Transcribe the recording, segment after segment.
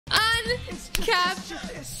cap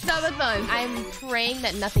Subathon. I'm praying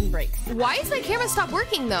that nothing breaks. Why is my camera stop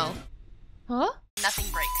working though? Huh? Nothing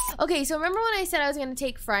breaks. Okay, so remember when I said I was gonna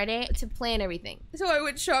take Friday to plan everything? So I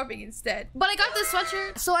went shopping instead. But I got this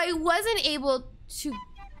sweatshirt, so I wasn't able to.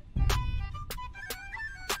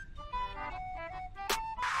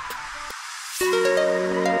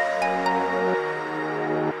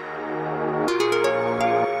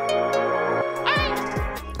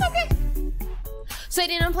 So I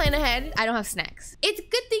didn't plan ahead. I don't have snacks. It's a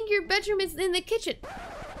good thing your bedroom is in the kitchen.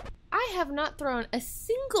 I have not thrown a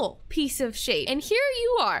single piece of shade. And here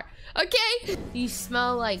you are, okay? You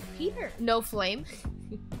smell like Peter. No flame.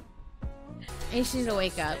 I just need to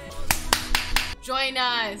wake up. Join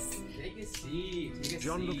us. Take a seat. Take a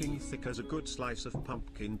John seat. looking thick as a good slice of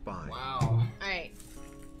pumpkin pie. Wow. All right.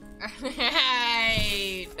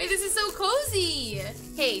 Wait, this is so cozy.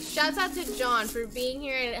 Hey, shouts out to John for being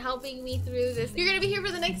here and helping me through this. You're gonna be here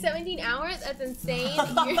for the next 17 hours? That's insane.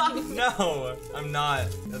 No, I'm not.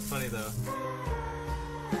 That's funny though.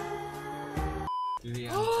 Do the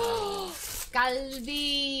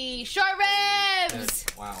Galbi, short ribs.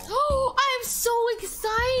 Wow. Oh, I'm so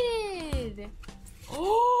excited.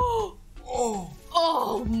 Oh.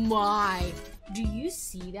 Oh my. Do you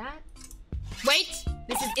see that? Wait,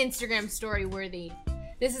 this is Instagram story worthy.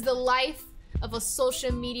 This is the life of a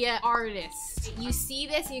social media artist. You see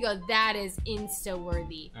this and you go, that is Insta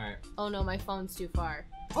worthy. All right. Oh no, my phone's too far.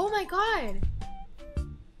 Oh my God.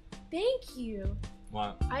 Thank you.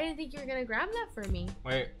 What? I didn't think you were gonna grab that for me.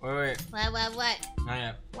 Wait. What? Not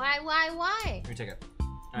yet. Why? Let me take it. All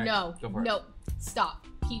right, No, go for it. no, stop.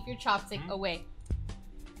 Keep your chopstick away.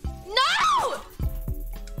 No!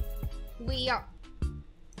 We are.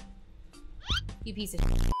 You piece of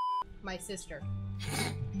shit. My sister.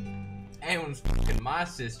 Anyone's fucking my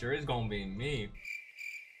sister is gonna be me.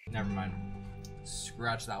 Never mind.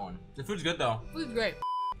 Scratch that one. The food's good though. Food's great.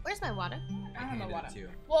 Where's my water? I have my handed water. it to you.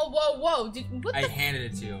 Whoa, whoa, whoa. What I the? handed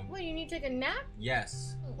it to you. What, you need to take a nap?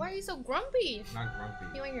 Yes. Why are you so grumpy? Not grumpy.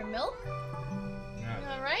 You want your milk? Yes. You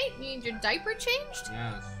alright? You need your diaper changed?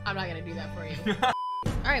 Yes. I'm not gonna do that for you.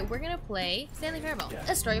 Alright, we're gonna play Stanley Parable.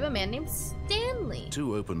 A story of a man named Stanley.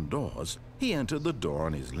 Two open doors. He entered the door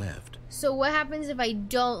on his left. So what happens if I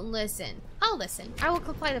don't listen? I'll listen. I will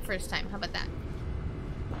comply the first time. How about that?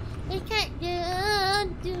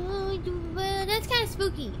 That's kind of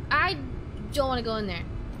spooky. I don't want to go in there,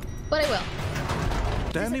 but I will.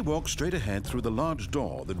 Stanley walked straight ahead through the large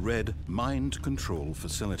door that read Mind Control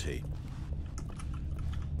Facility.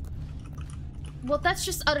 Well, that's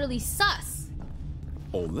just utterly sus.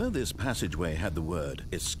 Although this passageway had the word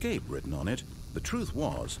escape written on it, the truth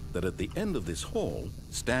was that at the end of this hall,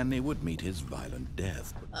 Stanley would meet his violent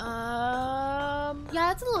death. Yeah,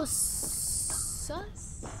 that's a little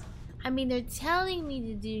sus. I mean, they're telling me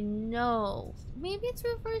to do no. Maybe it's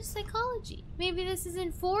reverse psychology. Maybe this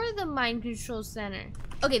isn't for the mind control center.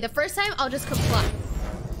 Okay, the first time I'll just comply.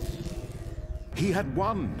 He had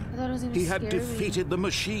won. I thought it was gonna He had scare me. defeated the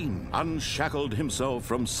machine, unshackled himself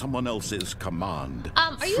from someone else's command.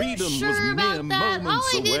 Are you Freedom sure was mere about that? All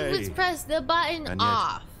moments I did away. was press the button And yet,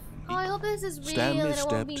 off. Oh, I hope this is real Stanley and it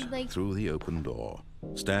won't be stepped like. through the open door.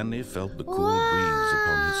 Stanley felt the cool breeze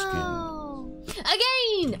upon his skin. Whoa.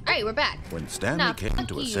 Again! All right, we're back. When Stanley Nah, came fuck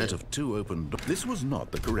to a you. set of two open doors, this was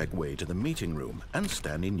not the correct way to the meeting room, and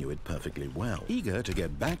Stanley knew it perfectly well. Eager to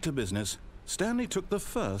get back to business, Stanley took the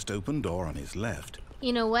first open door on his left.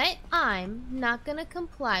 You know what? I'm not gonna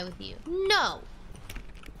comply with you. No.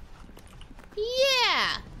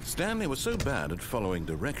 Yeah. Stanley was so bad at following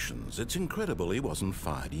directions, it's incredible he wasn't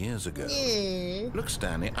fired years ago. Look,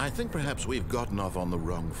 Stanley, I think perhaps we've gotten off on the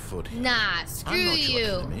wrong foot here. Nah, screw I'm not your you.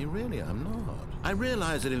 enemy, really, I'm not. I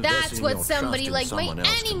realize that That's investing what your somebody trust in like my someone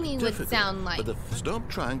else can be enemy would difficult, sound like. But stop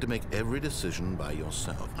trying to make every decision by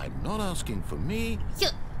yourself. I'm not asking for me,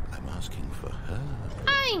 I'm asking for her.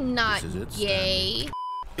 I'm not This is it, gay. Stanley.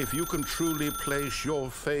 If you can truly place your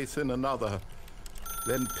faith in another,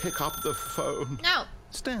 then pick up the phone. No.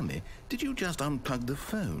 Stanley, did you just unplug the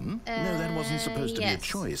phone? No, that wasn't supposed to be a yes.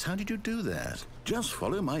 choice. How did you do that? Just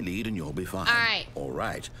follow my lead and you'll be fine. All right. All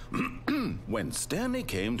right. When Stanley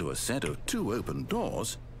came to a set of two open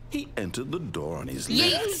doors, he entered the door on his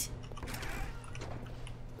left. Yeet.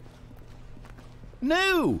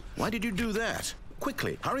 No! Why did you do that?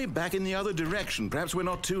 Quickly, hurry back in the other direction. Perhaps we're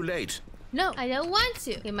not too late. No, I don't want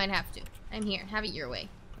to. You might have to. I'm here. Have it your way.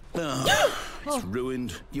 It's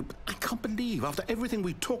ruined. I can't believe, after everything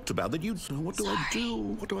we talked about, that you... So what do I do?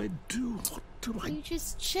 What do I do? What do I... You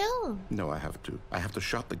just chill. No, I have to. I have to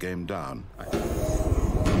shut the game down.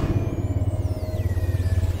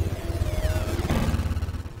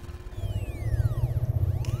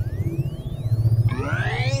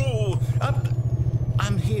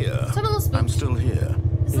 still here.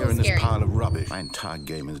 It's a Here little in this scary. pile of rubbish. My entire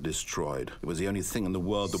game is destroyed. It was the only thing in the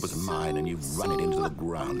world that was mine, and you've run it into the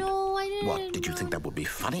ground. No, I didn't. What, did you think that would be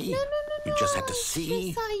funny? No. You just had to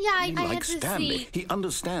see? I You had like to Stanley. see. He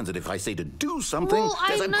understands that if I say to do something, Well,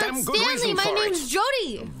 there's I'm a not damn good Stanley. reason My for name's it.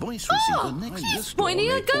 Jody. Voice receiver Oh, next he's door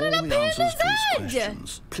pointing a may gun at all a the answers panda's to his head.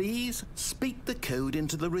 questions. Please speak the code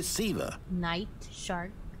into the receiver. Night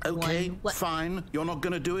shark. Okay, What? fine. You're not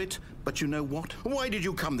gonna do it. But you know what? Why did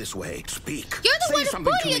you come this way? Speak. You're the Say one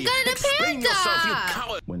something to pointing a me. gun at a Explain panda. yourself, you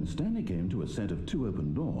coward. When Stanley came to a set of 2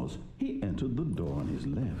 open doors, he entered the door on his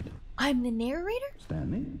left. I'm the narrator?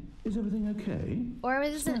 Stanley, is everything okay? Or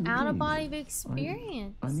was this an Stanley, out-of-body please.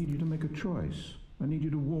 experience? I need you to make a choice. I need you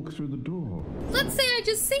to walk through the door. Let's say I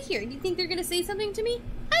just sit here. Do you think they're gonna say something to me?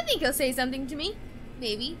 I think he'll say something to me.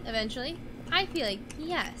 Maybe, eventually. I feel like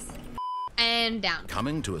yes. And down.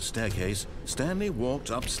 Coming to a staircase, Stanley walked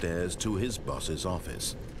upstairs to his boss's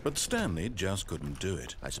office. But Stanley just couldn't do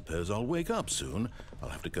it. I suppose I'll wake up soon. I'll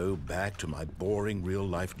have to go back to my boring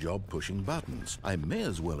real-life job pushing buttons. I may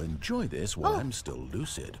as well enjoy this while I'm still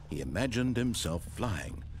lucid. He imagined himself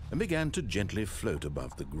flying and began to gently float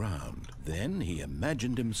above the ground. Then he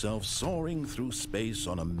imagined himself soaring through space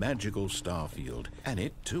on a magical starfield, and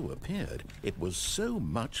it too appeared. It was so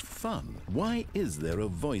much fun. Why is there a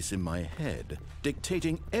voice in my head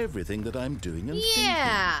dictating everything that I'm doing and thinking?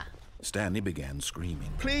 Yeah. Stanley began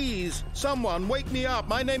screaming. Please, someone wake me up.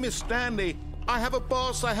 My name is Stanley. I have a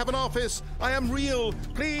boss. I have an office. I am real.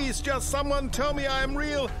 Please, just someone tell me I am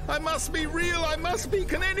real. I must be real. I must be.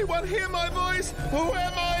 Can anyone hear my voice? Who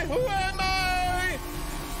am I? Who am I?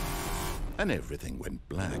 And everything went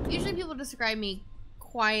black. Usually people describe me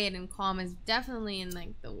quiet and calm as definitely in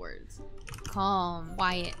like the words. Calm,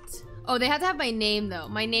 quiet. Oh, they have to have my name though.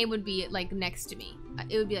 My name would be like next to me.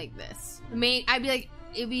 It would be like this.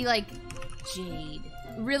 It'd be like Jade.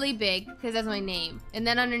 Really big, because that's my name. And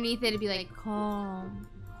then underneath it, it'd be like calm,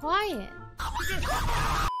 quiet.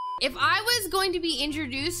 If I was going to be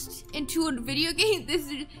introduced into a video game,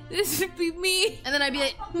 this would be me. And then I'd be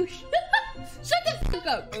like, shut the fuck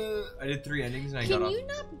up. I did 3 endings and I Can got off. you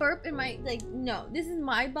not burp in my, like, no, this is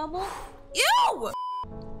my bubble. Ew!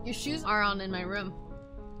 Your shoes are on in my room.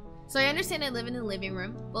 So I understand I live in the living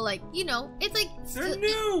room, but like, you know, it's like. They're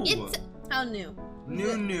new! It's, how new?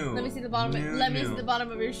 New. Let me see the bottom. Let me see the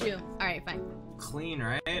bottom of your shoe. All right, fine. Clean,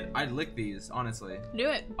 right? I'd lick these, honestly. Do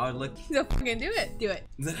it. I would lick. So fucking do it. Do it.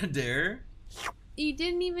 Is that a dare? You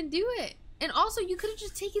didn't even do it. And also, you could have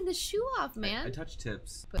just taken the shoe off, man. I touched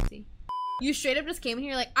tips. Pussy. You straight up just came in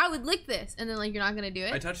here like, I would lick this, and then like you're not gonna do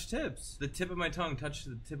it. I touched tips. The tip of my tongue touched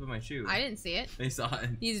the tip of my shoe. I didn't see it. They saw it.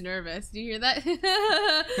 He's nervous. Do you hear that?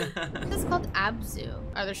 This is called Abzu.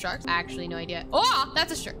 Are there sharks? Actually, no idea. Oh,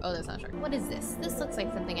 that's a shark. Oh, that's not a shark. What is this? This looks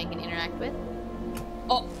like something I can interact with.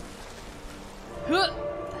 Oh. Huh.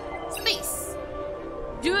 Space.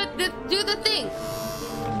 Do it. Do the thing.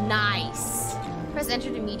 Nice. Press enter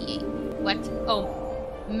to mediate. What? Oh,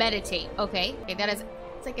 meditate. Okay. Okay, that is.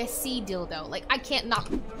 It's like a sea dildo. Like I can't not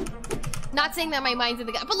saying that my mind's in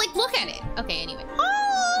the gut, but like look at it. Okay, anyway.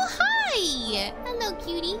 Oh, hi. Hello,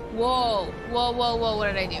 cutie. Whoa, whoa, whoa, whoa.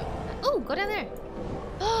 What did I do? Oh, go down there.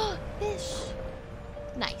 Oh, fish.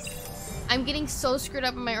 Nice. I'm getting so screwed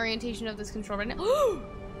up in my orientation of this control right now.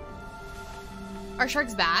 Are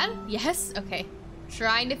sharks bad? Yes. Okay.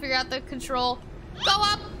 Trying to figure out the control. Go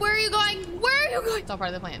up. Where are you going? Where are you going? It's all part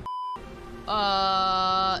of the plan.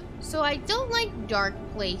 So I don't like dark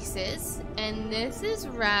places, and this is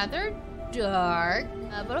rather dark,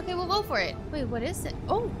 but okay, we'll go for it. Wait, what is it?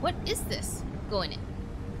 Oh, what is this? Go in it.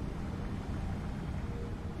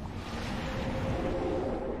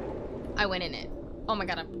 I went in it. Oh my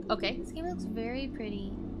god, okay. This game looks very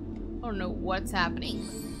pretty. I don't know what's happening.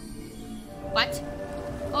 What?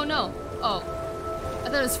 Oh no. Oh. I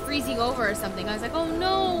thought it was freezing over or something. I was like, oh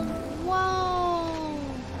no. Whoa.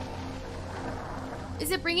 Is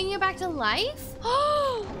it bringing you back to life?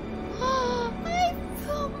 Oh, oh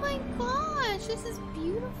my gosh, this is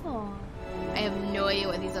beautiful. I have no idea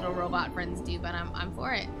what these little robot friends do, but I'm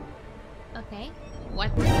for it. Okay. What?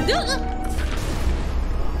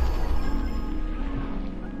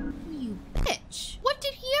 You bitch. What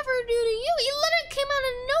did he ever do to you? He literally came out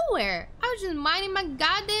of nowhere. I was just minding my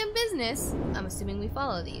goddamn business. I'm assuming we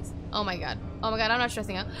follow these. Oh my god. Oh my god, I'm not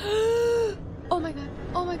stressing out. Oh my god.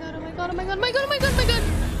 Oh my god. Oh my god. Oh my god. Oh my god. Oh my god. Oh my god.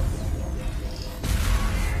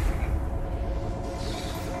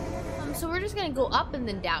 So we're just gonna go up and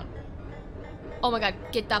then down. Oh my god.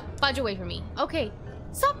 Get the fudge away from me. Okay.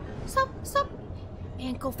 Stop. Stop. Stop.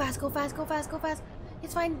 And go fast. Go fast. Go fast. Go fast.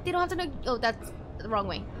 It's fine. They don't have to know. Oh, that's the wrong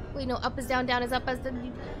way. Wait, no. Up is down. Down is up. As the.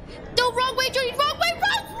 No, wrong way, Jody. Wrong way.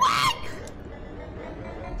 Wrong way.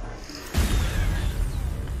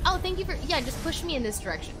 thank you for, yeah, just push me in this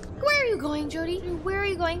direction. Where are you going, Jody? Where are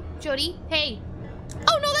you going? Jody, hey.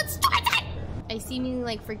 Oh no, that's stupid! I seemingly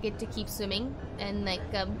like forget to keep swimming and like,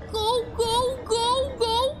 go.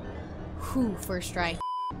 Whew, first try.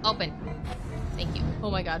 Open. Thank you. Oh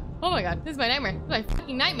my god. Oh my god. This is my nightmare. This is my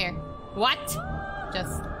fucking nightmare. What?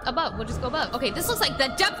 Just above. We'll just go above. Okay, this looks like the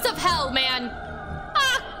depths of hell, man.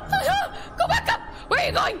 Ah! Go back up! Where are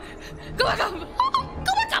you going? Go back up!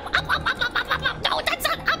 Go back up! Up! No, that's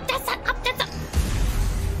not up! That's not up! That's up!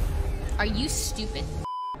 Are you stupid?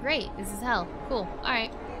 Great. This is hell. Cool.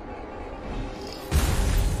 Alright.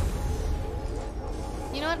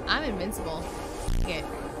 You know what? I'm invincible. Okay.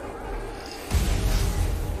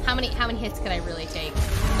 How many hits could I really take?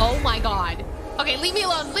 Oh my god. Okay, leave me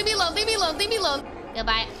alone. Leave me alone. Leave me alone. Leave me alone.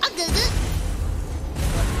 Goodbye.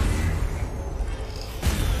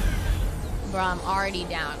 Bro, I'm already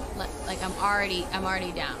down. Like I'm already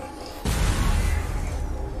down.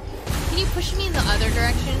 Can you push me in the other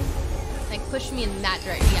direction? Like push me in that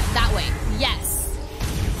direction. Yeah, that way. Yes.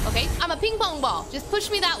 Okay, I'm a ping pong ball. Just push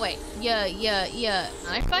me that way. Yeah.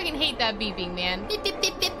 I fucking hate that beeping, man.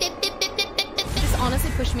 Just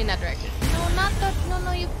honestly push me in that direction. No, not that. No,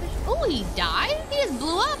 you push. Oh, he died? He just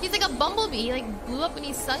blew up. He's like a bumblebee. He like blew up when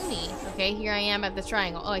he sung me. Okay, here I am at this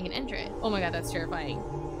triangle. Oh, I can enter it. Oh my god, that's terrifying.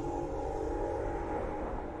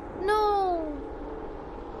 No.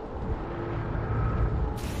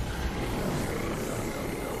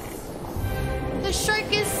 The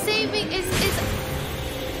shark is saving.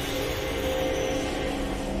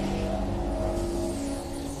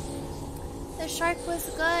 The shark was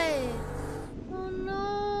good. Oh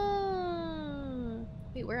no.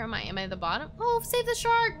 Wait, where am I? Am I at the bottom? Oh, save the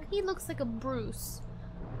shark. He looks like a Bruce.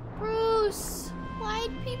 Bruce.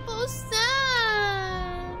 Why'd people send